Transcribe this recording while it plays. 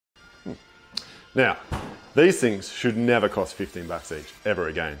Now, these things should never cost 15 bucks each, ever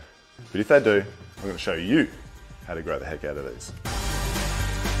again. But if they do, I'm going to show you how to grow the heck out of these.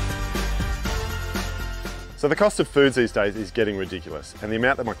 So the cost of foods these days is getting ridiculous, and the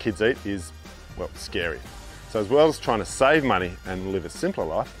amount that my kids eat is, well, scary. So as well as trying to save money and live a simpler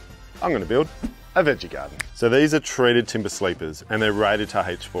life, I'm going to build a veggie garden. So these are treated timber sleepers, and they're rated to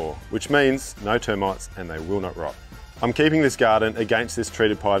H4, which means no termites and they will not rot. I'm keeping this garden against this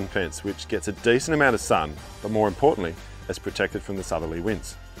treated pine fence, which gets a decent amount of sun, but more importantly, it's protected from the southerly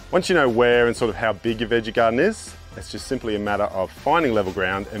winds. Once you know where and sort of how big your veggie garden is, it's just simply a matter of finding level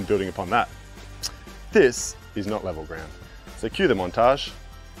ground and building upon that. This is not level ground, so cue the montage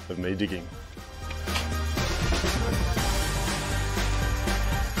of me digging.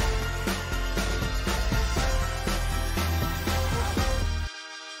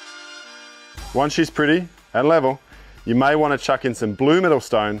 Once she's pretty and level, you may want to chuck in some blue metal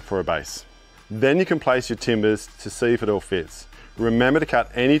stone for a base. Then you can place your timbers to see if it all fits. Remember to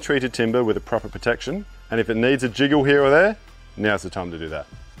cut any treated timber with a proper protection, and if it needs a jiggle here or there, now's the time to do that.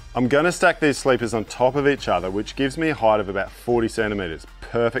 I'm going to stack these sleepers on top of each other, which gives me a height of about 40 centimetres,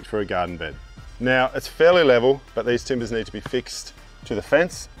 perfect for a garden bed. Now, it's fairly level, but these timbers need to be fixed to the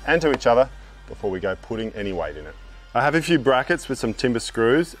fence and to each other before we go putting any weight in it. I have a few brackets with some timber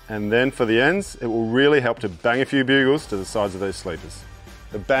screws, and then for the ends, it will really help to bang a few bugles to the sides of these sleepers.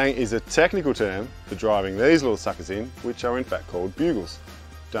 The bang is a technical term for driving these little suckers in, which are in fact called bugles.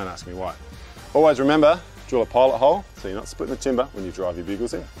 Don't ask me why. Always remember, drill a pilot hole so you're not splitting the timber when you drive your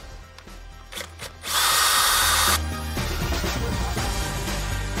bugles in.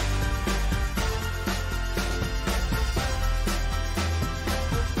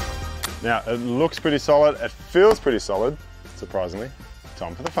 Now, it looks pretty solid, it feels pretty solid, surprisingly.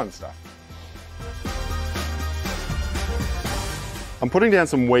 Time for the fun stuff. I'm putting down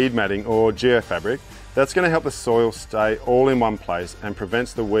some weed matting or geofabric that's going to help the soil stay all in one place and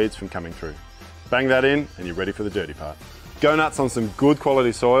prevents the weeds from coming through. Bang that in and you're ready for the dirty part. Go nuts on some good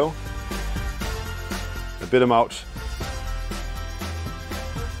quality soil, a bit of mulch,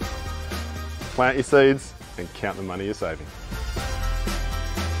 plant your seeds and count the money you're saving.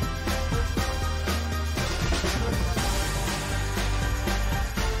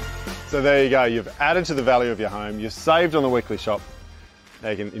 So there you go, you've added to the value of your home, you've saved on the weekly shop.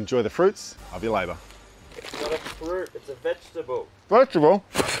 Now you can enjoy the fruits of your labour. It's not a fruit, it's a vegetable. Vegetable?